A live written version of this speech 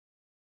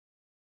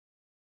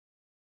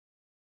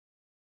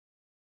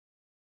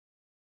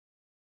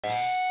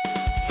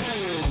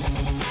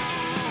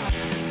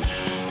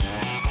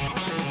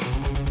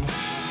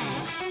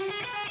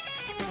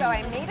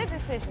I made a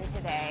decision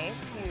today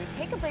to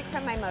take a break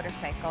from my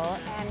motorcycle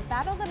and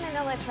battle the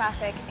Manila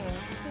traffic in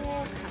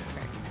cool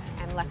comfort.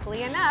 And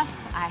luckily enough,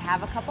 I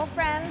have a couple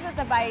friends at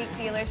the bike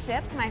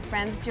dealership, my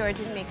friends George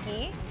and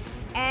Mickey,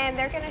 and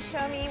they're gonna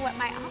show me what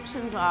my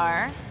options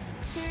are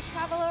to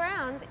travel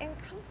around in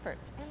comfort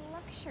and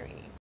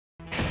luxury.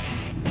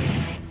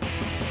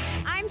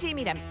 I'm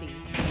Jaime Dempsey,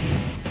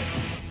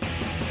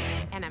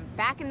 and I'm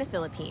back in the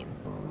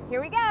Philippines. Here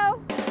we go!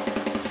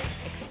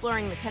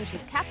 Exploring the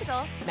country's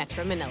capital,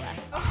 Metro Manila.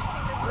 Oh,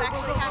 I think this is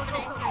actually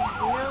happening. I have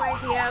no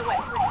idea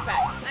what to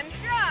expect. I'm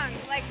strong,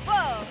 like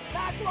whoa.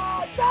 That's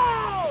all, go!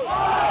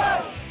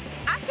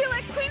 I feel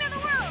like queen of the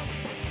world.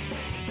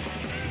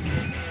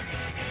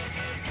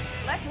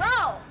 Let's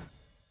roll!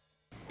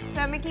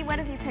 So Mickey, what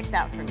have you picked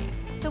out for me?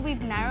 So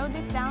we've narrowed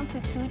it down to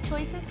two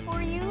choices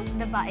for you,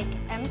 the bike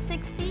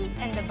M60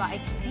 and the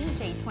bike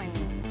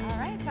BJ20. All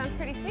right, sounds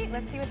pretty sweet.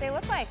 Let's see what they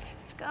look like.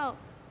 Let's go.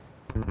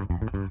 Let's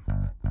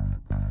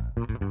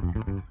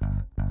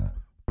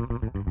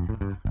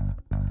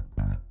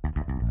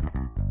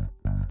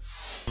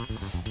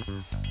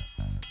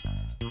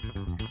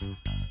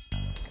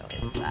go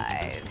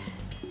inside.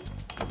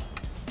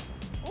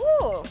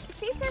 Ooh,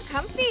 seats are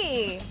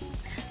comfy.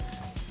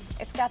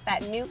 It's got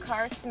that new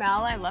car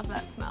smell. I love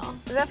that smell.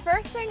 The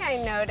first thing I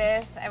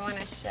notice I want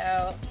to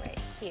show right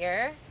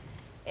here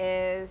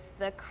is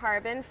the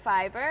carbon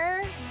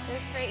fiber.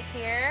 This right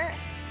here,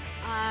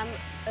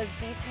 a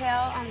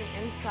detail on the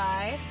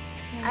inside.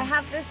 Yeah. I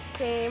have the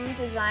same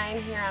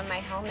design here on my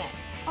helmet.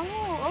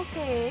 Oh,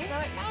 okay. So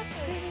it matches.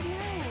 Pretty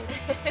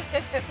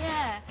nice.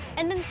 Yeah.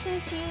 And then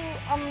since you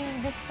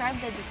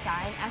described the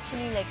design,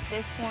 actually like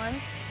this one,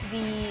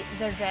 the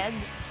red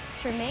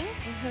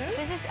trimmings,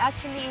 this is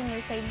actually a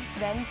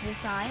Mercedes-Benz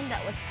design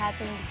that was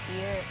patterned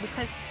here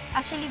because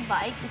actually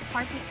bike is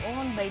partly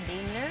owned by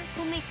Daimler,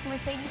 who makes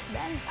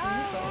Mercedes-Benz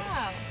vehicles.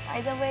 Wow.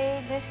 By the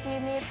way, this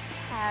unit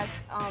has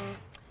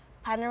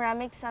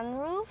panoramic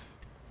sunroof.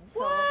 So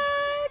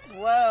what?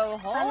 Whoa,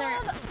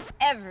 hold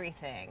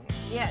everything.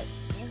 Yes,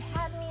 you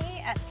had me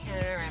at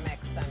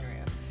panoramic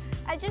sunroof.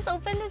 I just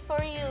opened it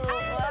for you a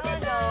while while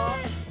ago.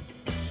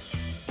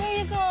 There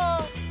you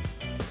go.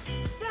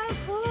 So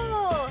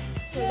cool.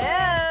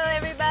 Hello,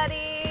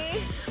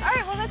 everybody. All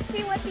right, well, let's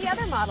see what the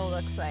other model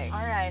looks like.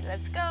 All right,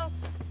 let's go.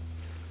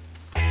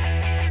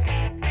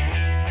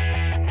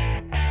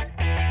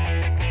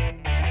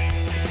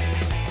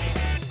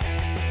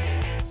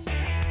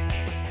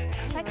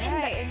 Check in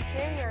the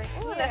interior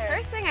here. Ooh, the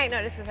first thing I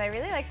noticed is I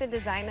really like the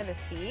design of the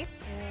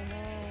seats.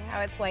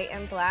 How it's white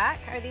and black.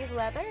 Are these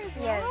leather as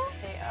well? Yes,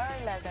 they are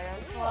leather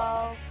as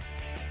well.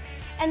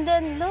 And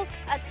then look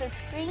at the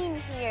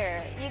screen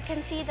here. You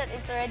can see that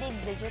it's already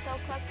digital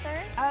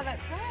cluster. Oh,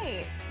 that's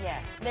right.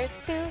 Yeah, there's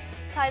two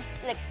types,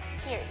 like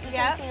here, you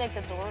can see like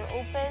the door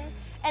open.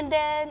 And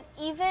then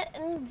even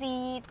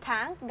the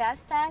tank,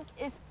 gas tank,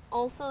 is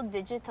also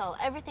digital.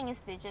 Everything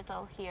is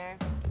digital here.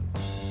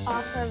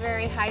 Also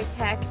very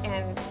high-tech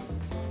and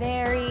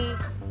very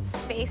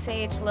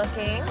space-age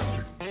looking.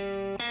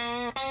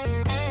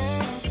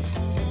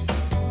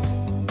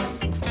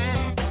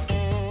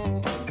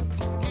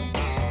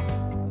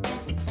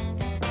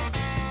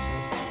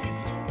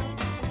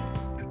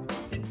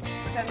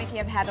 So Mickey,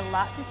 I've had a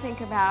lot to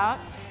think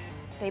about.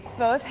 They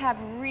both have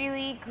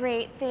really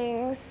great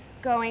things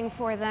going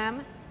for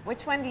them.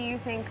 Which one do you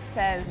think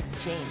says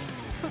Jamie?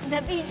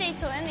 The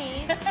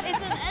BJ20.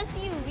 It's an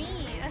SUV.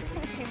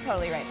 She's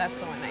totally right. That's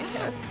the one I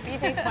chose.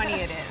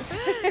 BJ20 it is.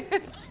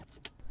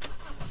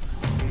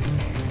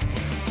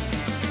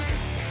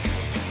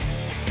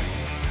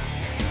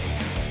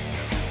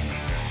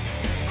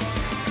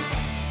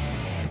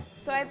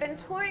 So I've been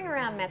touring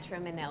around Metro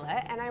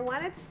Manila, and I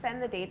wanted to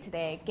spend the day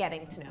today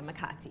getting to know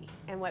Makati.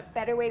 And what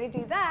better way to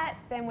do that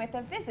than with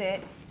a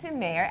visit to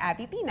Mayor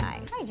Abigail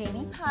Binay. Hi,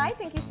 Jamie. Hi,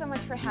 thank you so much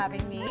for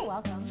having me. You're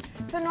welcome.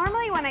 So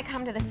normally when I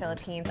come to the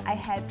Philippines, I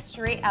head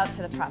straight out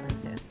to the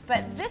provinces.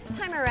 But this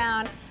time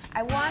around,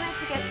 I wanted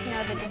to get to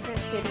know the different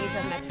cities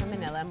of Metro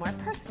Manila more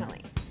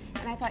personally.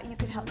 And I thought you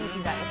could help me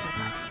do that with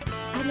Makati.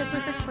 I'm the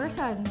perfect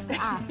person to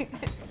ask.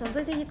 So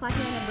good thing you caught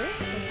me on a break,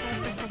 so it's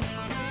time for some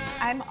coffee.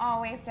 I'm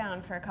always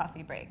down for a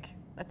coffee break.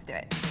 Let's do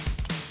it.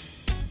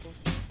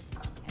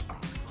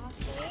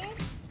 Coffee.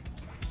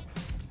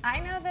 I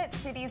know that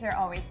cities are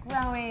always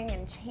growing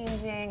and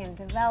changing and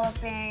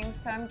developing,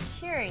 so I'm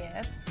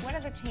curious, what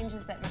are the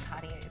changes that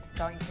Makati is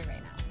going through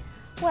right now?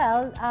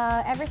 Well,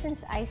 ever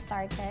since I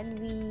started,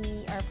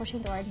 we are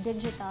pushing towards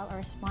digital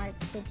or smart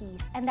cities.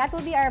 And that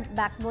will be our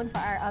backbone for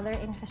our other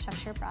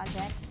infrastructure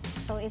projects.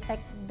 So it's like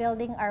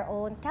building our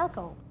own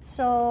telco.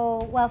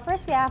 So, well,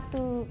 first we have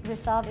to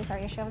resolve is our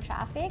issue of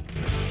traffic.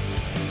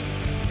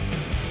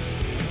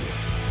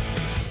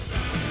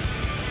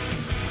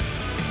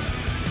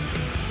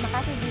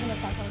 Makati being the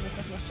central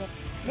business district,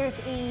 there's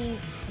a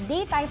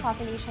daytime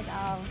population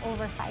of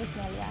over 5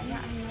 million.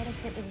 Yeah, I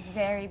noticed it was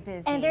very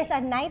busy. And there's a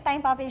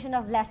nighttime population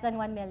of less than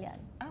 1 million.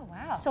 Oh,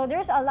 wow. So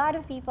there's a lot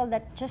of people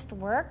that just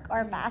work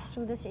or pass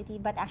through the city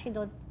but actually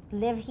don't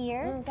live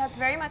here. That's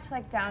very much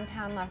like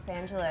downtown Los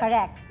Angeles.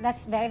 Correct.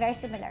 That's very, very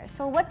similar.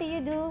 So what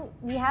do?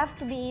 We have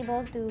to be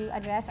able to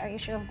address our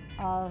issue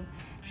of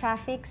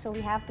traffic, so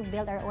we have to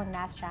build our own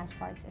mass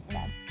transports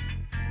instead.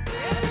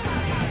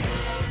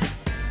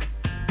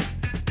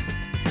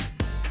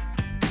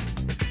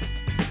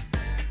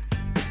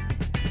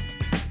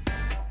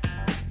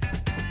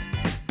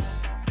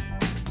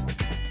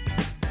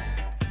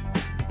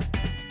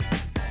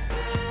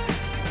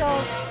 So,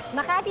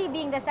 Makati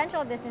being the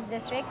central business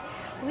district,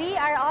 we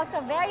are also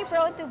very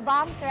prone to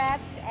bomb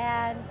threats,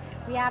 and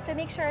we have to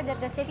make sure that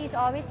the city is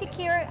always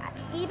secure.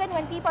 Even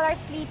when people are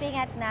sleeping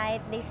at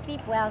night, they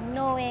sleep well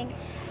knowing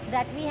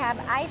that we have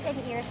eyes and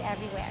ears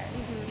everywhere.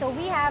 So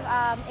we have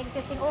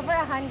existing over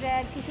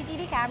 100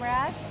 CCTV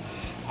cameras,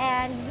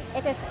 and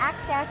it is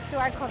access to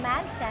our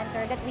command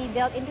center that we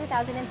built in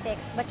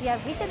 2006, but we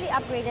have recently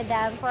upgraded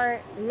them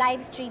for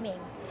live streaming.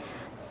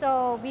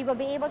 So we will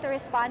be able to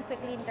respond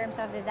quickly in terms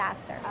of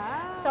disaster.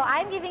 So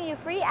I'm giving you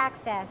free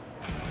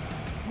access,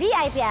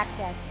 VIP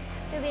access,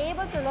 to be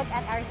able to look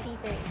at our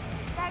C3.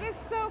 That is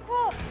so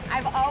cool.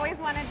 I've always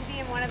wanted to be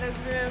in one of those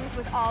rooms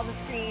with all the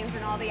screens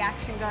and all the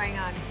action going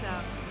on.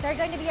 So you're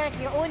going to be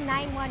your own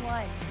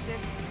 911.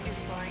 This is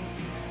going to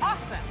be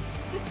awesome.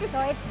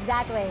 So it's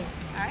that way.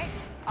 All right,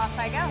 off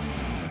I go.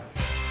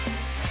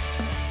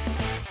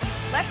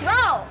 Let's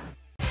roll.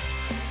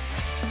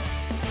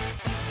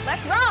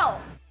 Let's roll.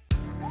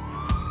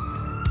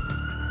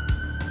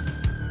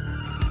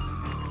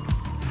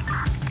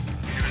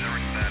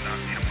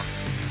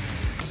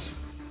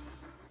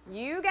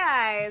 You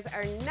guys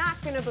are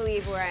not going to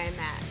believe where I'm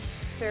at.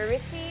 Sir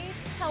Richie,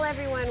 tell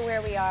everyone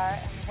where we are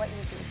and what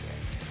you do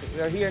here.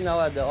 We are here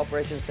now at the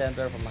Operations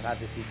Center for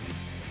Makati City.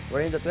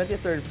 We're in the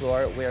 23rd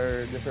floor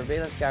where the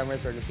surveillance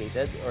cameras are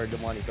located, or the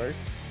monitors.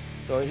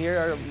 So here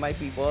are my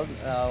people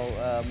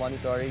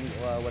monitoring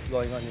what's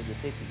going on in the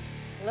city.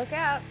 Look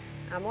out,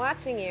 I'm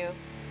watching you.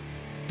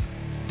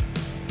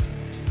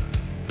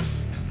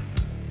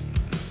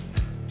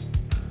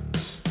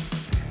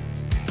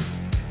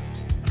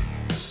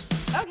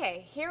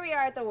 Okay, here we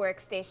are at the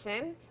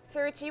workstation.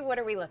 Sir Richie, what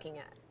are we looking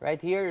at? Right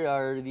here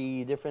are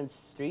the different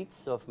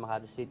streets of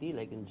Makati City,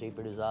 like in J.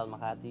 Rizal,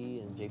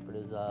 Makati, and J.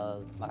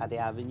 Rizal, Makati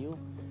Avenue.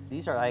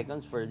 These are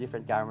icons for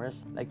different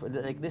cameras. Like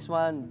this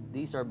one,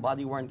 these are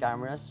body-worn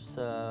cameras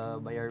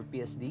by our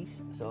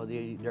PSDs. So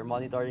they're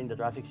monitoring the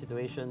traffic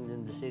situation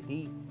in the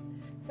city.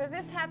 So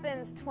this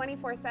happens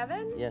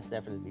 24/7? Yes,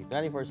 definitely,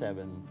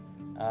 24/7.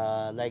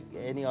 Like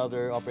any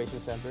other operation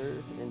center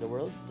in the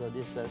world. So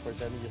this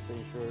 24/7 just to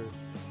ensure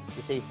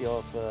the safety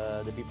of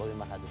the people in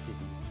Makati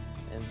City.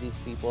 And these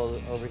people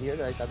over here,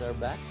 right at our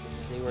back,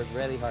 they work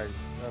very hard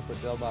for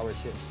 12-hour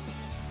shifts.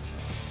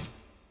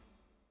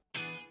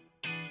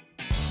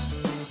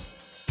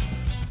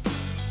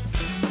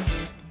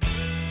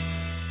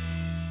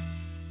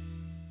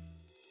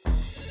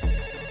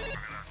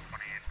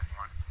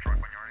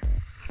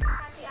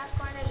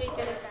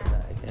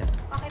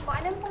 Okay po,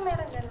 anong pong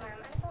meron dyan, ma'am?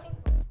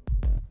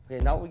 Okay,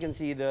 now we can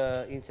see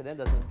the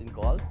incident that has been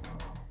called.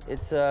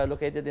 It's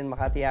located in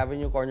Makati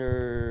Avenue,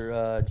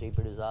 corner J.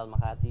 Rizal,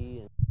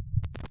 Makati.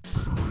 I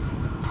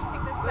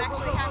think this is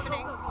actually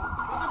happening.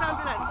 Go to the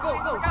ambulance. Go,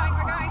 go. We're going.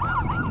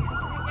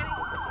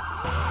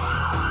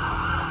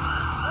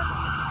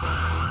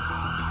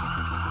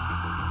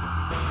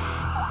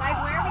 Guys,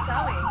 where are we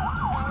going?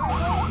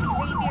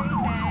 J.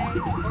 Rizal,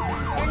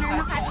 corner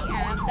Makati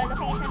Ave, the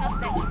location of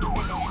the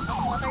incident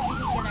of motor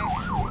vehicular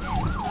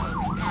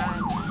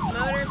accident.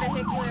 Motor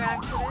vehicular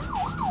accident?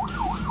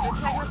 The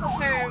technical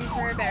term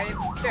for a very,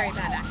 very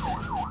bad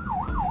accident.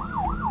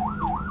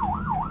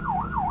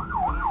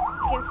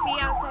 You can see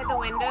outside the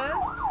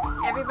windows,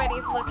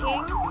 everybody's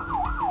looking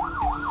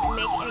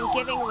and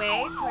giving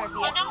way to our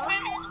vehicle.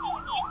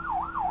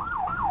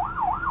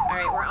 All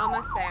right, we're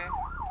almost there.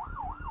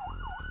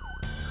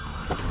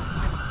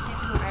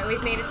 All right,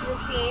 we've made it to the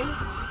scene.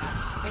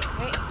 Wait.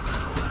 Okay.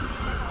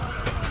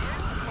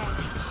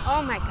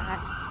 Oh my God.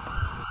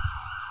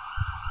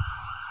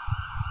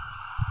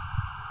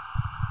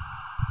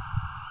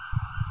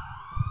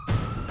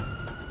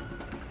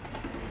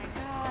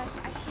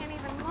 I can't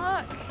even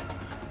look.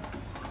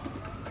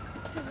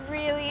 This is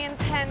really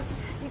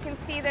intense. You can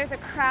see there's a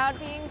crowd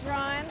being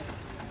drawn.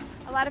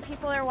 A lot of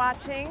people are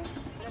watching.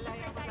 I'm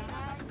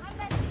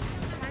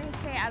trying to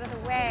stay out of the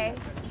way.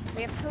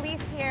 We have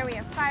police here, we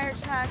have fire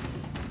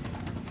trucks.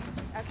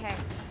 Okay,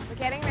 we're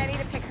getting ready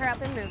to pick her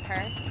up and move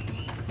her.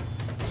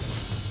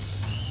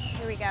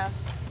 Here we go.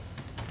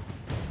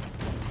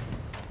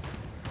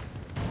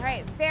 All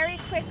right, very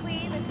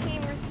quickly, the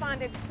team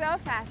responded so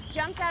fast,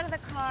 jumped out of the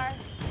car,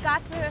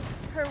 got to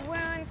her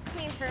wounds,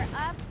 cleaned her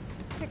up,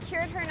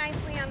 secured her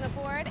nicely on the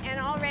board, and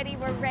already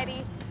we're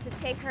ready to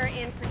take her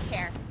in for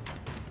care.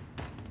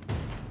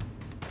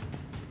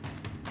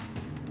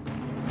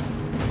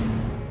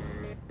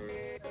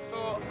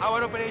 So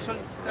our operation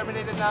is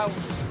terminated now.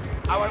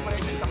 Our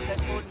operation is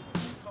successful.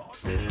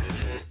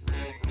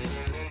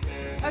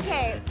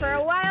 Okay, for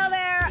a while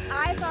there,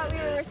 I thought we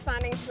were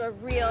responding to a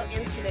real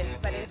incident,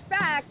 but in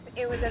fact,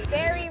 it was a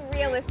very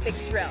realistic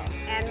drill.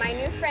 And my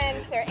new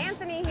friend, Sir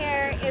Anthony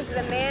here, is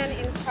the man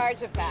in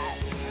charge of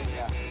that.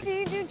 Yeah. Do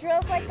you do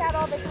drills like that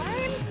all the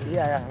time?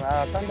 Yeah,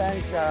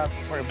 sometimes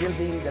for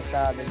building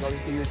that they're going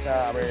to use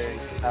our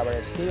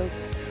skills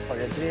for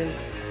the drill.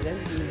 Then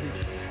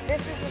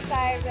This is the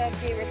size of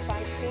the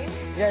response team?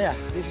 yeah,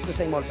 this is the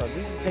same also.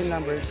 This is the same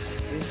numbers.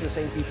 This is the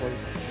same people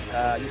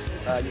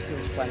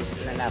using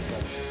Spanish in a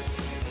natural.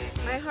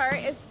 My heart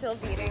is still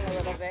beating a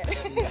little bit.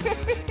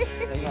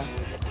 Yeah.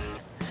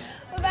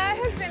 Well, that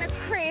has been a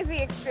crazy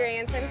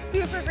experience. I'm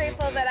super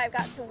grateful that I've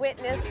got to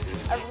witness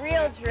a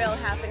real drill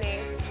happening.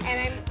 And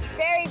I'm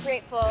very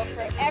grateful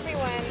for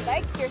everyone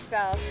like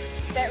yourself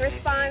that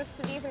responds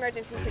to these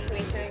emergency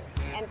situations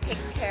and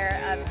takes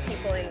care of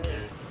people in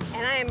need.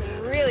 And I am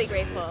really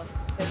grateful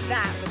that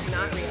that was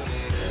not real.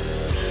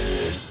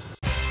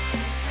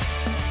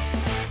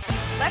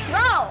 Let's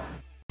roll!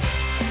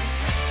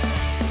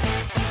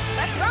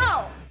 Let's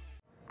roll!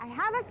 I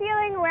have a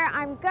feeling where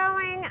I'm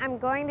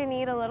going to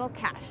need a little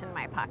cash in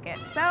my pocket.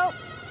 So,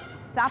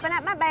 stopping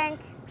at my bank,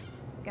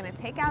 gonna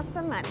take out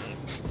some money.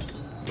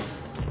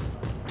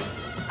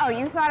 Oh,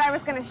 you thought I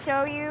was gonna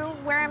show you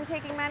where I'm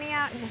taking money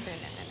out? No.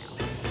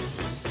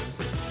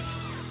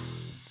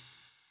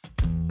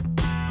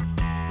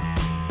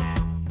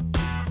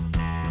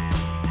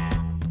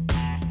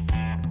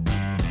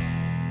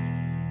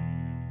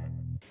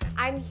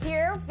 I'm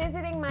here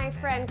visiting my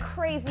friend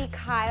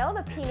Krazykyle,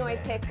 the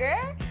Pinoy picker.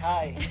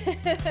 Hi.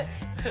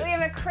 We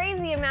have a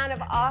crazy amount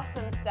of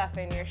awesome stuff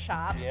in your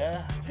shop.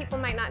 Yeah. People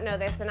might not know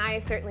this, and I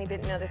certainly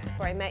didn't know this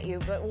before I met you,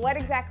 but what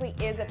exactly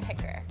is a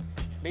picker?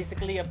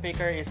 Basically, a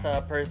picker is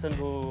a person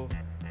who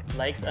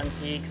likes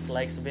antiques,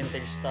 likes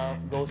vintage stuff,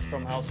 goes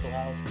from house to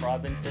house,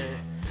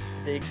 provinces,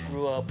 digs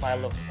through a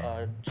pile of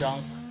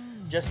junk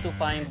just to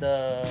find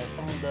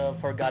some of the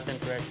forgotten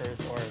treasures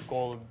or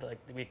gold, like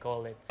we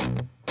call it.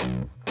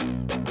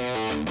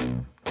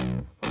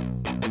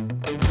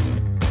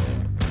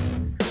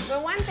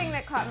 But one thing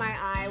that caught my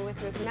eye was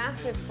this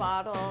massive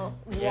bottle wall.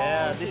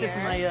 Yeah, this is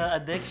here. my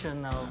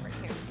addiction now.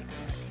 Here.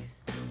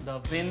 The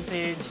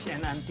vintage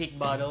and antique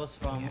bottles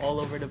from all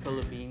over the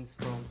Philippines,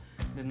 from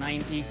the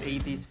 90s,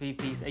 80s,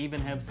 50s. I even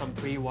have some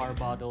pre-war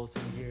bottles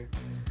in here.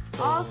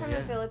 So, All from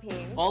the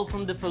Philippines? All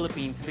from the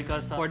Philippines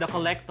because for the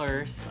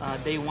collectors,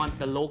 they want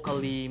the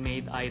locally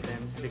made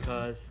items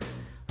because,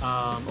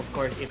 of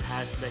course, it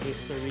has the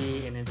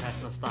history and it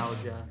has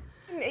nostalgia.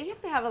 You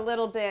have to have a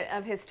little bit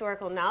of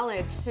historical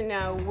knowledge to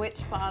know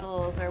which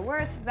bottles are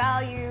worth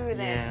value,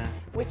 then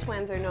which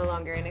ones are no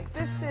longer in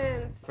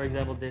existence. For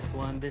example, this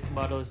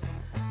bottle is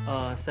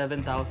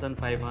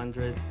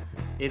 7,500.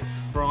 It's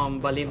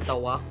from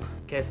Balintawak,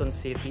 Quezon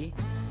City.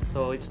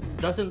 So it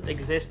doesn't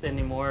exist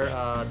anymore.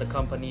 The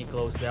company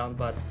closed down,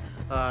 but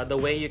the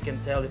way you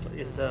can tell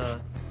is the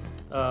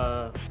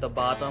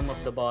bottom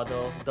of the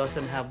bottle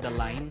doesn't have the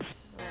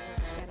lines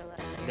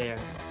there.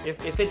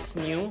 If it's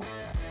new,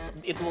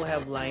 it will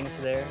have lines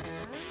there.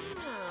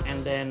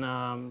 And then,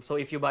 so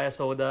if you buy a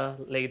soda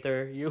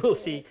later, you will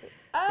see.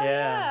 Oh,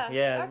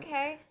 yeah.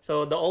 Okay.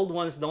 So the old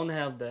ones don't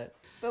have that.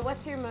 But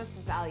what's your most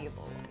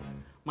valuable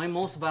one? My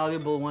most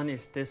valuable one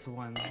is this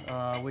one,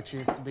 which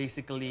is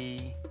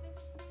basically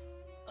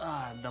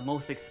the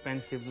most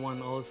expensive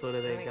one also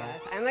that I got.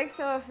 Gosh. I'm like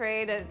so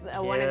afraid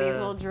one of these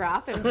will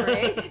drop and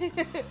break.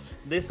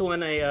 This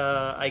one,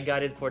 I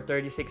got it for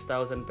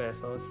 36,000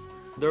 pesos.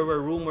 There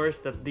were rumors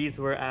that these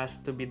were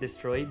asked to be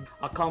destroyed.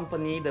 A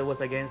company that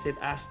was against it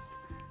asked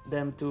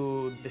them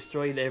to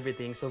destroy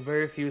everything, so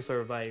very few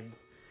survived.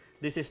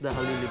 This is the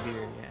Halili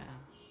beer, yeah.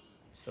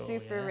 So,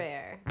 Super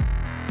rare.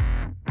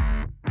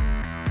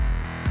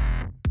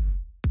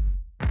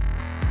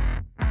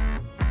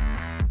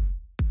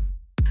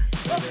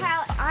 Well,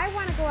 Kyle, I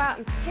want to go out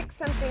and pick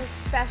something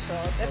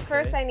special, but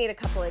first I need a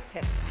couple of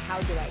tips. How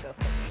do I go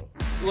picking?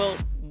 Well,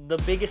 the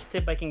biggest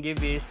tip I can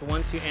give you is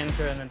once you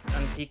enter an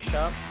antique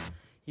shop,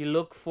 you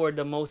look for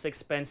the most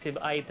expensive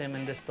item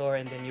in the store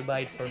and then you buy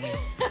it for me.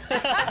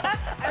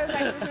 I was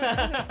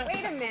like,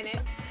 wait a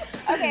minute.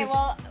 Okay,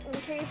 well,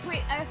 can you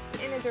point us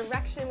in a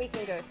direction we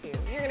can go to?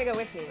 You're going to go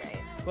with me,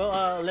 right?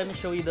 Well, let me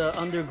show you the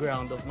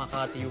underground of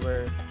Makati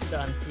where the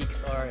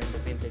antiques are and the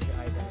vintage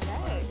items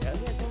are. Okay, Yeah?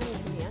 we are going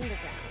to the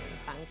underground,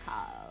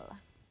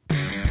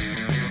 Bangkal.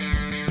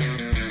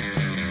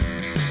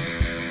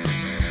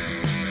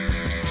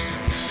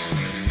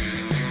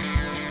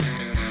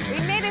 We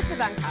made it to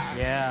Bangkal.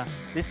 Yeah,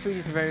 this street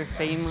is very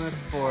famous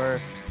for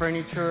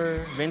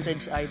furniture,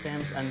 vintage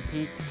items,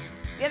 antiques.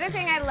 The other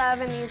thing I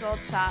love in these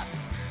old shops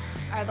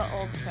are the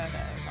old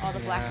photos, all the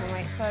black and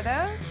white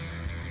photos.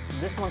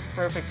 This one's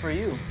perfect for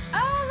you.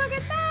 Oh, look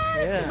at that!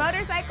 It's Yeah.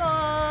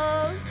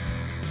 motorcycles!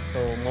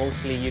 So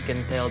mostly you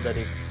can tell that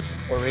it's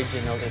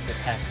original if it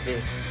has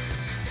this.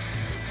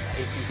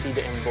 If you see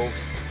the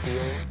embossed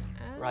seal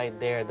right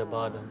there at the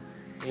bottom,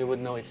 you would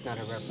know it's not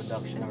a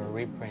reproduction or a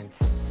reprint.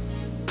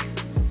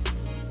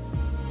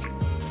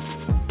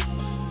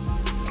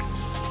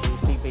 You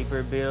see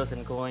paper bills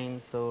and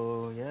coins,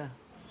 so yeah.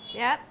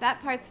 Yep,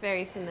 that part's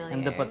very familiar.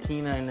 And the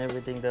patina and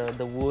everything,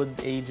 the wood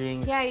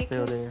aging. Yeah, you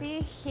still can there. see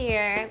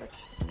here.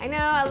 I know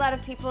a lot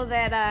of people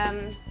that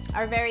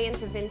are very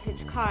into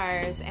vintage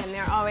cars, and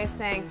they're always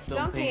saying,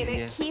 don't paint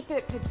it, keep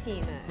it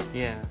patina.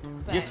 Yeah,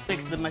 But just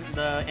fix the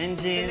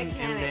engine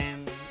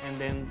mechanics. and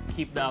then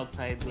keep the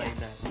outside like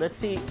that. Let's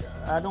see.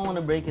 I don't want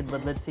to break it,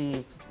 but let's see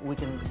if we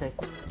can check.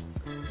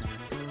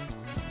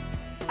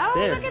 Oh,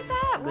 There. look at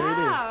that! There it is.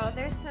 Wow,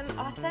 there's some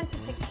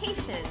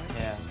authentication.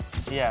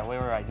 Yeah, we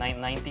were right.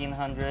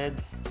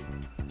 1900s,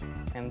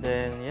 and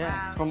then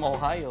Wow, it's from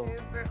Ohio.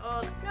 Super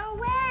old. No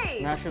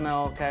way!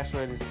 National Cash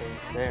Register.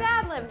 My There.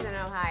 dad lives in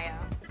Ohio.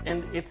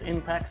 And it's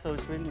intact, so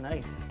it's really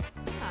nice.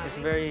 Oh, It's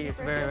makes very, it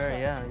super efficient.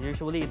 yeah.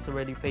 Usually it's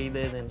already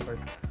faded and for.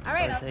 All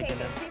right, or I'll take taken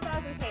it. out.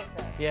 2,000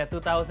 pesos. Yeah,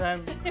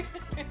 2000.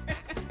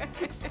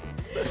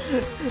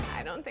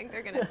 I don't think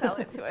they're gonna sell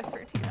it to us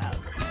for 2,000.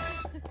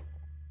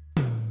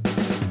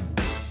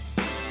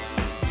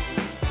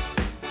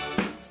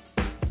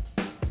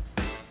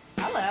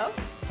 Hello.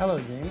 Hello,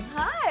 Jamie.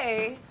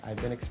 Hi. I've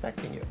been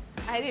expecting you.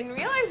 I didn't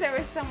realize there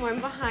was someone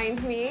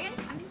behind me.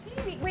 I'm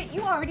Jamie. Wait,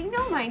 you already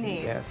know my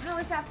name. Yes. How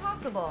is that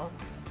possible?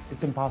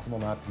 It's impossible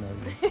not to know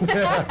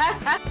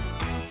you.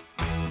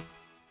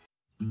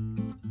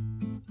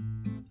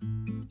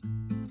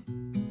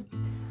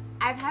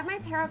 I've had my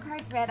tarot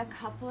cards read a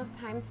couple of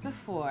times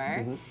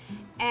before,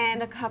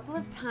 and a couple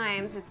of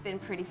times it's been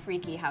pretty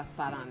freaky how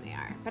spot on they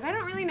are. But I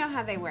don't really know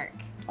how they work.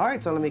 All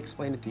right, so let me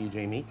explain it to you,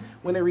 Jamie.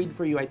 When I read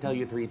for you, I tell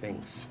you three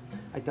things.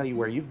 I tell you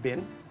where you've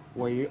been,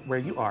 where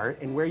you are,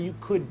 and where you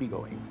could be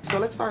going. So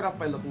let's start off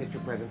by looking at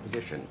your present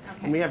position. Okay.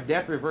 And we have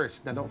death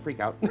reversed. Now don't freak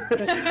out.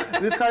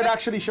 This card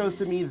actually shows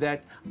to me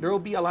that there will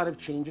be a lot of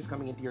changes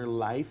coming into your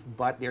life,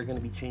 but they're going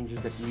to be changes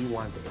that you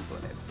want to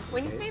implement.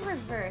 When you say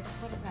reverse,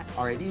 what does that mean?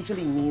 All right, it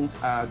usually means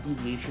a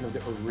deviation of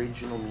the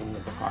original meaning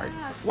of the card.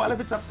 Ah, okay. While if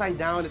it's upside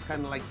down, it's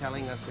kind of like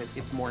telling us that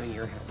it's mourning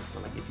your health. So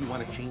like if you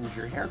want to change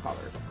your hair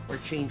color, or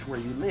change where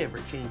you live,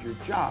 or change your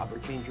job, or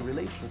change your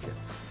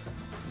relationships,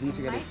 these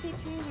are going to Might be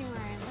changing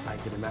where I live. I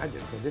can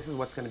imagine. So this is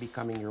what's going to be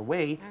coming your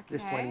way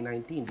this Okay.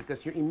 2019,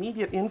 because your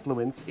immediate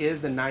influence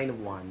is the Nine of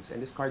Wands.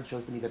 And this card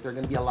shows to me that there are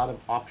going to be a lot of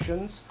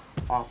options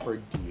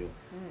offered to you.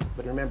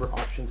 But remember,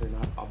 options are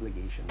not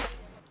obligations.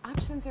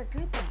 Options are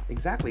good though.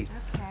 Exactly.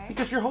 Okay.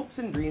 Because your hopes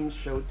and dreams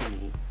show to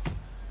me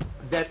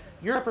that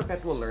you're a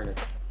perpetual learner.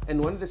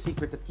 And one of the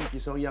secrets that keep you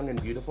so young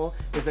and beautiful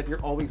is that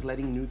you're always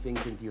letting new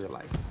things into your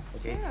life.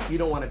 Okay? True. You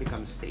don't want to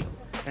become stale.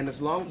 And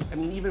as long, I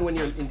mean, even when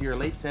you're into your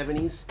late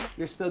 70s,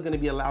 you're still going to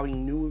be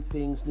allowing new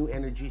things, new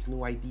energies,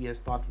 new ideas,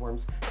 thought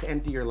forms to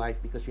enter your life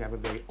because you have a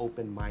very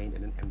open mind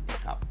and an empty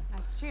cup.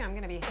 That's true. I'm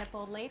going to be a hip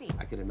old lady.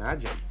 I can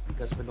imagine.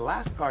 Because for the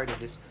last card of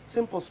this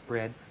simple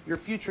spread, your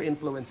future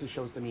influences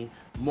shows to me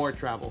more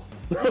travel.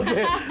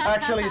 Okay.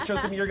 Actually, it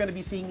shows to me you're going to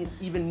be seeing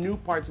even new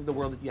parts of the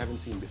world that you haven't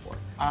seen before.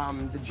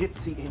 The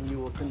gypsy in you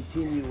will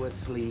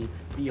continuously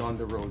be on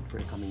the road for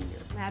the coming year.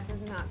 That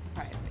does not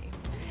surprise me.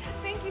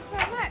 Thank you so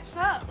much.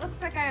 Well, it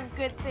looks like I have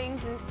good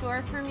things in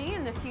store for me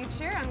in the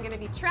future. I'm going to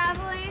be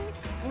traveling,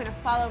 I'm going to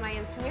follow my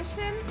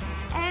intuition,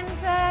 and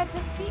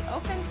just be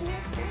open to new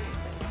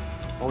experiences.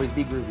 Always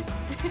be groovy.